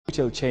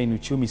Retail chain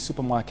Uchumi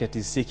supermarket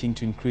is seeking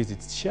to increase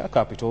its share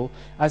capital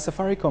as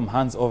Safaricom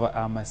hands over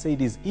a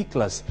Mercedes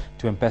E-Class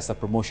to M-Pesa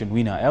promotion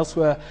winner.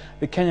 Elsewhere,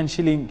 the Kenyan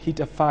shilling hit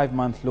a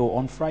 5-month low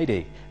on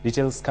Friday.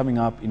 Details coming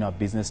up in our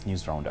business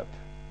news roundup.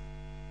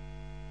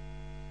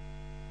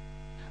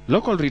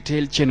 Local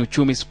retail chain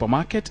Uchumi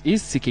supermarket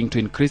is seeking to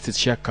increase its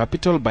share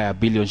capital by $1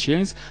 billion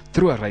shillings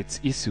through a rights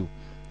issue.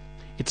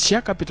 Its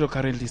share capital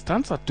currently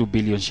stands at 2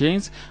 billion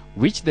shillings,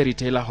 which the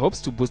retailer hopes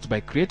to boost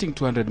by creating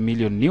 200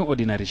 million new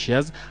ordinary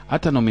shares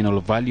at a nominal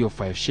value of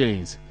 5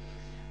 shillings.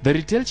 The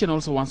retail chain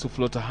also wants to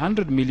float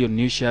 100 million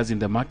new shares in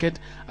the market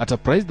at a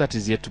price that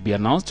is yet to be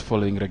announced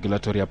following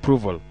regulatory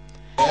approval.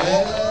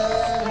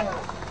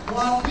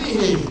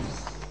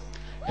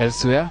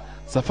 Elsewhere,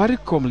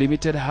 Safaricom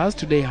Limited has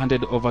today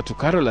handed over to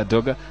Carol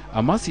Adoga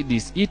a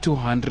Mercedes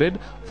E200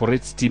 for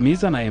its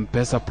Timiza na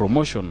M-Pesa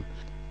promotion.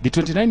 The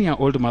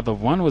 29-year-old mother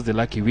of one was the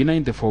lucky winner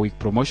in the 4-week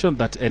promotion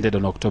that ended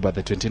on October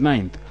the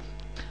 29th.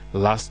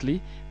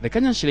 Lastly, the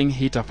Kenyan shilling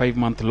hit a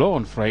 5-month low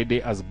on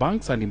Friday as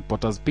banks and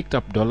importers picked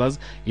up dollars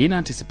in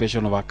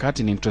anticipation of a cut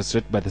in interest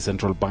rate by the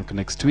central bank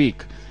next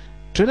week.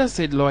 Traders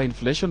said lower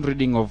inflation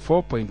reading of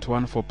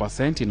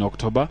 4.14% in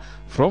October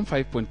from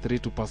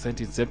 5.32%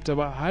 in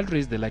September had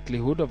raised the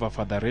likelihood of a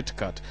further rate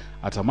cut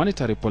at a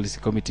monetary policy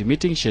committee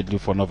meeting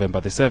scheduled for November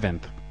the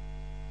 7th.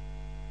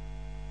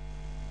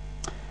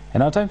 And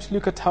now time to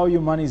look at how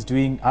your money is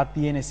doing at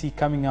the NSE,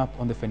 coming up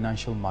on the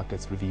Financial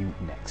Markets Review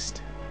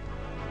next.